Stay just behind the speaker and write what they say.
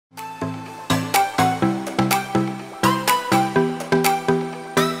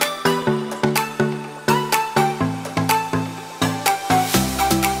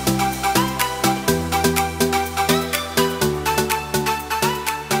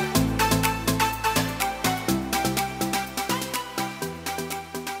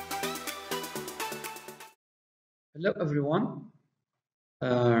Hello everyone.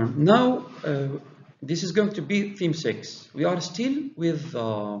 Now this is going to be theme 6. We are still with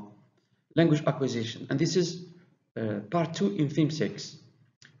language acquisition, and this is part 2 in theme 6.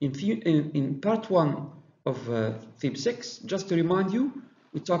 In part 1 of theme 6, just to remind you,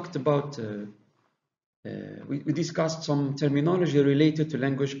 we talked about we discussed some terminology related to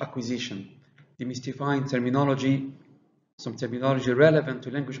language acquisition, demystifying terminology, some terminology relevant to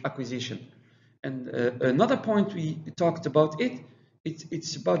language acquisition. And another point we talked about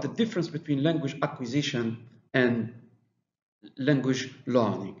it's about the difference between language acquisition and language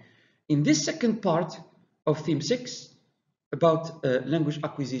learning. In this second part of theme 6 about language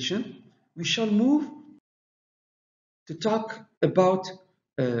acquisition, we shall move to talk about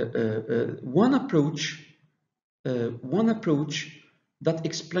one approach that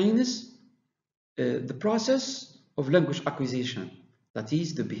explains the process of language acquisition. That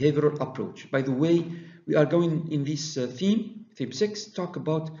is the behavioral approach. By the way, we are going in this theme 6, talk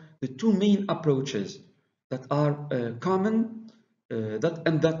about the two main approaches that are common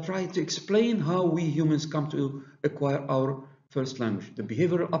that try to explain how we humans come to acquire our first language. The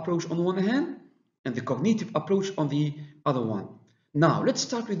behavioral approach on one hand and the cognitive approach on the other one. Now, let's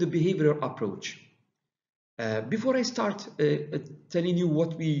start with the behavioral approach. Before I start telling you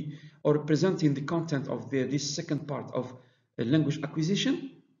what we are presenting the content of this second part of language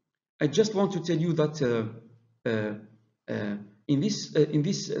acquisition, I just want to tell you that in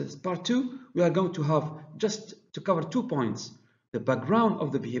this part 2, we are going to have just to cover 2 points: the background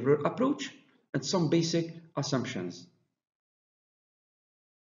of the behavioral approach and some basic assumptions.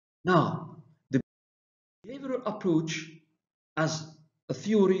 Now, the behavioral approach as a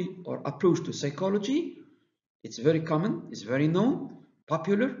theory or approach to psychology, it's very common, it's very known,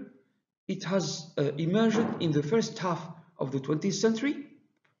 popular. It has emerged in the first half of the 20th century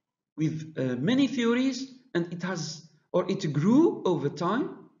with many theories, and it grew over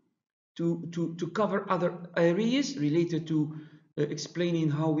time to cover other areas related to explaining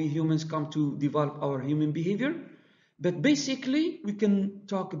how we humans come to develop our human behavior. But basically, we can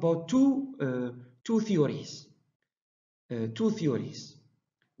talk about two theories.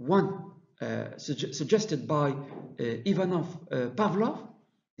 One suggested by Ivanov Pavlov,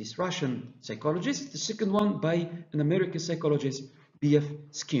 this Russian psychologist. The second one by an American psychologist, B.F.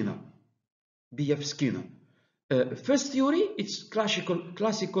 Skinner. First theory, it's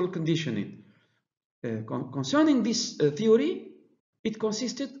classical conditioning. Concerning this theory, it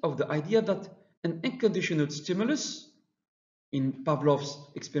consisted of the idea that an unconditioned stimulus, in Pavlov's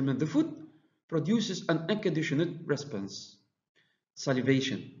experiment, the food, produces an unconditioned response,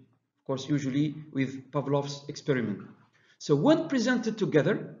 salivation, of course, usually with Pavlov's experiment. So when presented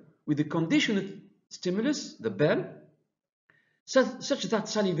together with the conditioned stimulus, the bell, such that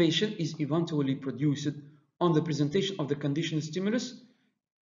salivation is eventually produced on the presentation of the conditioned stimulus,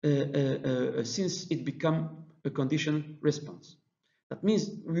 since it becomes a conditioned response. That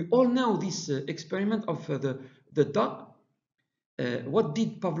means we all know this experiment of the dog. What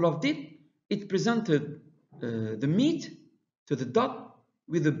did Pavlov did? It presented the meat to the dog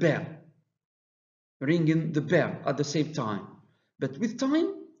with the bell, ringing the bell at the same time. But with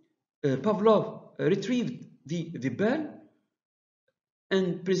time, Pavlov retrieved the bell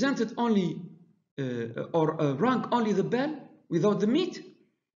and presented only rang only the bell without the meat,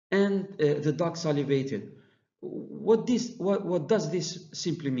 and the dog salivated. What does this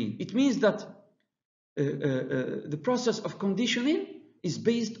simply mean? It means that the process of conditioning is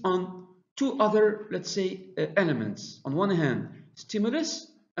based on two other, let's say, elements. On one hand, stimulus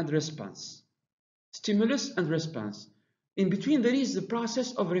and response. Stimulus and response. In between, there is the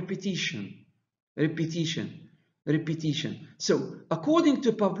process of repetition. So, according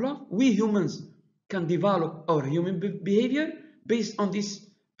to Pavlov, we humans can develop our human behavior based on this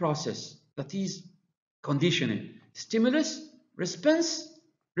process, that is conditioning. Stimulus, response,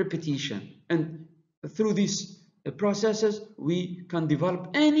 repetition. And through these processes, we can develop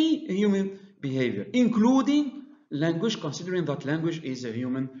any human behavior, including language, considering that language is a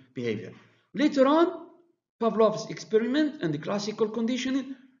human behavior. Later on, Pavlov's experiment and the classical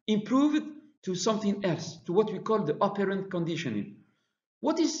conditioning improved to something else, to what we call the operant conditioning.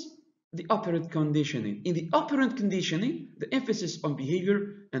 What is the operant conditioning? In the operant conditioning, the emphasis on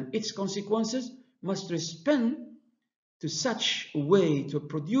behavior and its consequences must respond to such a way to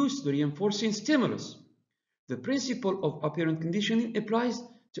produce the reinforcing stimulus. The principle of operant conditioning applies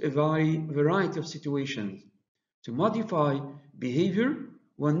to a variety of situations. To modify behavior,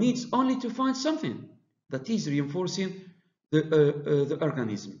 one needs only to find something that is reinforcing the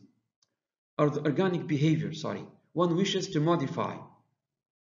organism, or the organic behavior, one wishes to modify.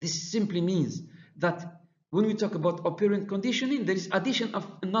 This simply means that when we talk about operant conditioning, there is addition of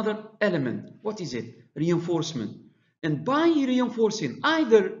another element. What is it? Reinforcement. And by reinforcing,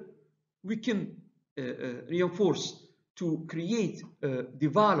 either we can reinforce to create,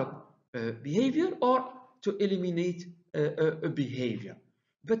 develop behavior, or to eliminate a behavior.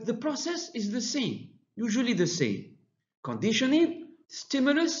 But the process is the same, usually the same. Conditioning,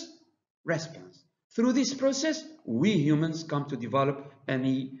 stimulus, response. Through this process, we humans come to develop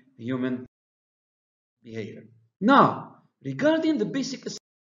any human behavior. Now, regarding the basic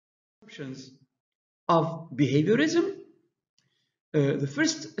assumptions of behaviorism, the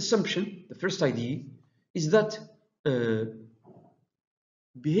first assumption, the first idea, is that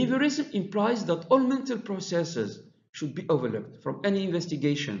behaviorism implies that all mental processes should be overlooked from any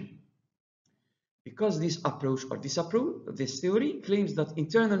investigation, because this approach or this theory claims that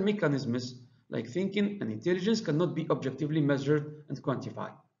internal mechanisms like thinking and intelligence cannot be objectively measured and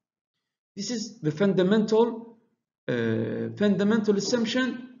quantified. This is the fundamental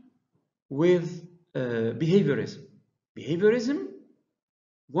assumption with behaviorism. Behaviorism,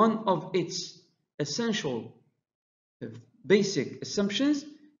 one of its essential basic assumptions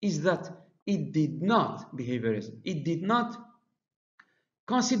is that it did not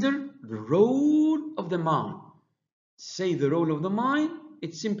consider the role of the mind. Say the role of the mind,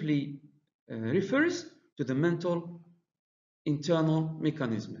 it simply refers to the mental internal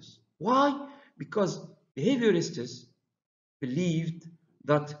mechanisms. Why? Because behaviorists believed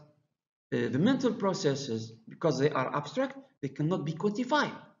that the mental processes, because they are abstract, they cannot be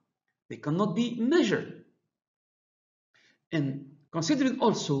quantified, they cannot be measured. And considering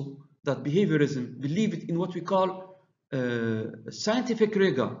also that behaviorism believed in what we call scientific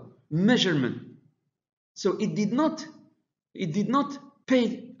rigor, measurement. So it did not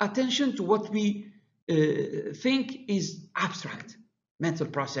pay attention to what we think is abstract mental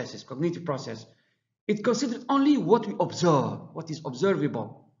processes, cognitive process. It considered only what we observe, what is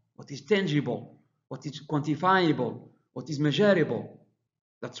observable, what is tangible, what is quantifiable, what is measurable.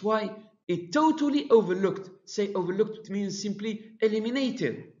 That's why it totally overlooked. Say overlooked means simply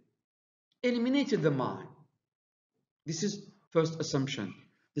eliminated the mind. This is first assumption.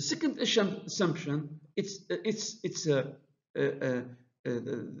 The second assumption, it's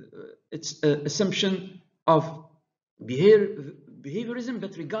assumption of behaviorism,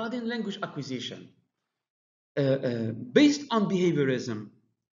 but regarding language acquisition. Based on behaviorism,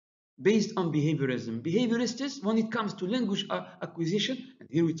 behaviorists, when it comes to language acquisition, and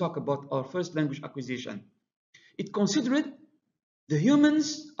here we talk about our first language acquisition, it considered the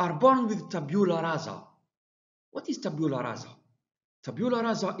humans are born with tabula rasa. What is tabula rasa? Tabula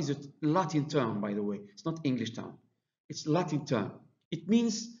rasa is a Latin term, by the way. It's not English term. It's Latin term. It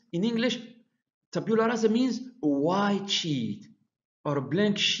means, in English, tabula rasa means a white sheet or a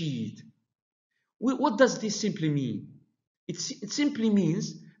blank sheet. What does this simply mean? It simply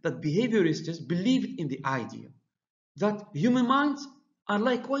means that behaviorists believed in the idea that human minds are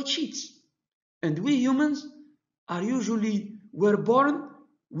like white sheets, and we humans are were born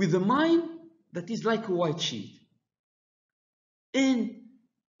with a mind that is like a white sheet. And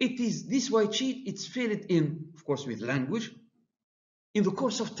it is this white sheet, it's filled in, of course, with language in the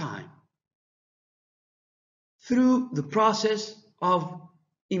course of time through the process of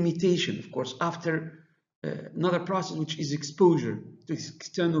imitation, of course, after another process, which is exposure to the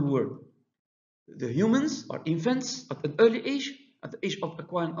external world. The humans are infants at an early age, at the age of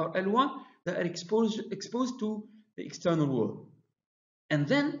acquiring our L1, they are exposed to the external world. And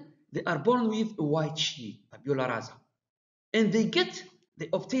then they are born with a white sheet, tabula rasa. And they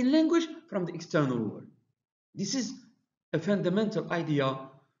obtain language from the external world. This is a fundamental idea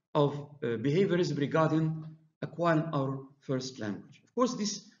of behaviorism regarding acquiring our first language. Of course,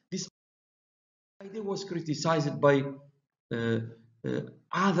 this idea was criticized by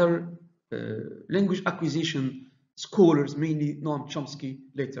other language acquisition scholars, mainly Noam Chomsky,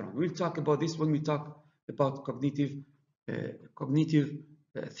 later on. We'll talk about this when we talk about cognitive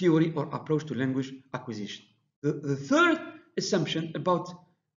theory or approach to language acquisition. The third assumption about,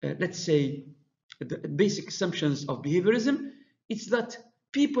 let's say, the basic assumptions of behaviorism, it's that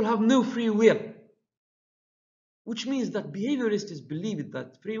people have no free will, which means that behaviorists believe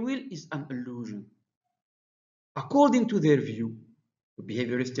that free will is an illusion. According to their view,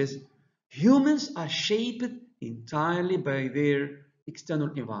 behaviorists, humans are shaped entirely by their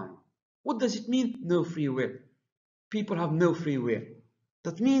external environment. What does it mean, no free will? People have no free will.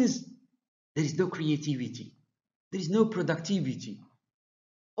 That means there is no creativity. There is no productivity.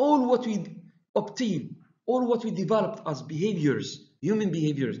 All what we obtain, all what we developed as behaviors, human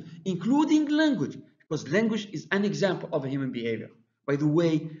behaviors, including language, because language is an example of a human behavior. By the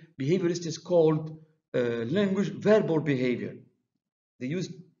way, behaviorists called language verbal behavior. They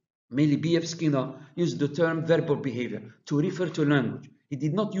used, mainly B.F. Skinner used the term verbal behavior to refer to language. He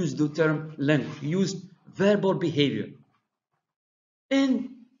did not use the term language. He used verbal behavior. And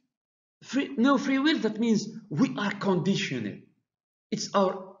no free will, that means we are conditioned. It's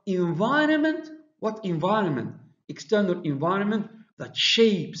our environment. What environment? External environment that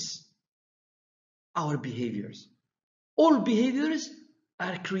shapes our behaviors. All behaviors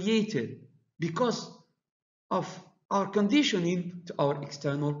are created because of our conditioning to our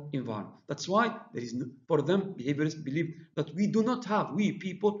external environment. That's why there is no, for them, behaviorists believe that we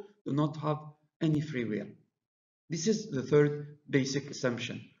people do not have any free will. This is the third basic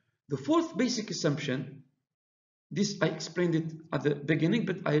assumption. The fourth basic assumption, this I explained it at the beginning,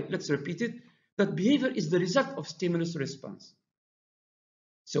 but let's repeat it, that behavior is the result of stimulus response.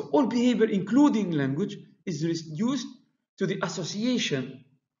 So all behavior, including language, is reduced to the association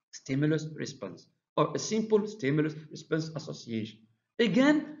stimulus response, or a simple stimulus response association.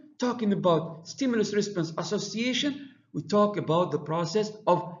 Again, talking about stimulus response association, we talk about the process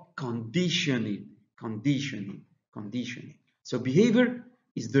of conditioning. So behavior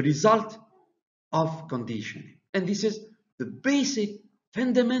is the result of conditioning. And this is the basic,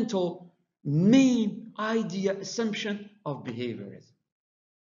 fundamental, main idea, assumption of behaviorism.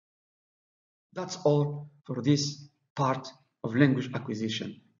 That's all for this part of language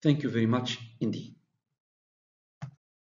acquisition. Thank you very much indeed.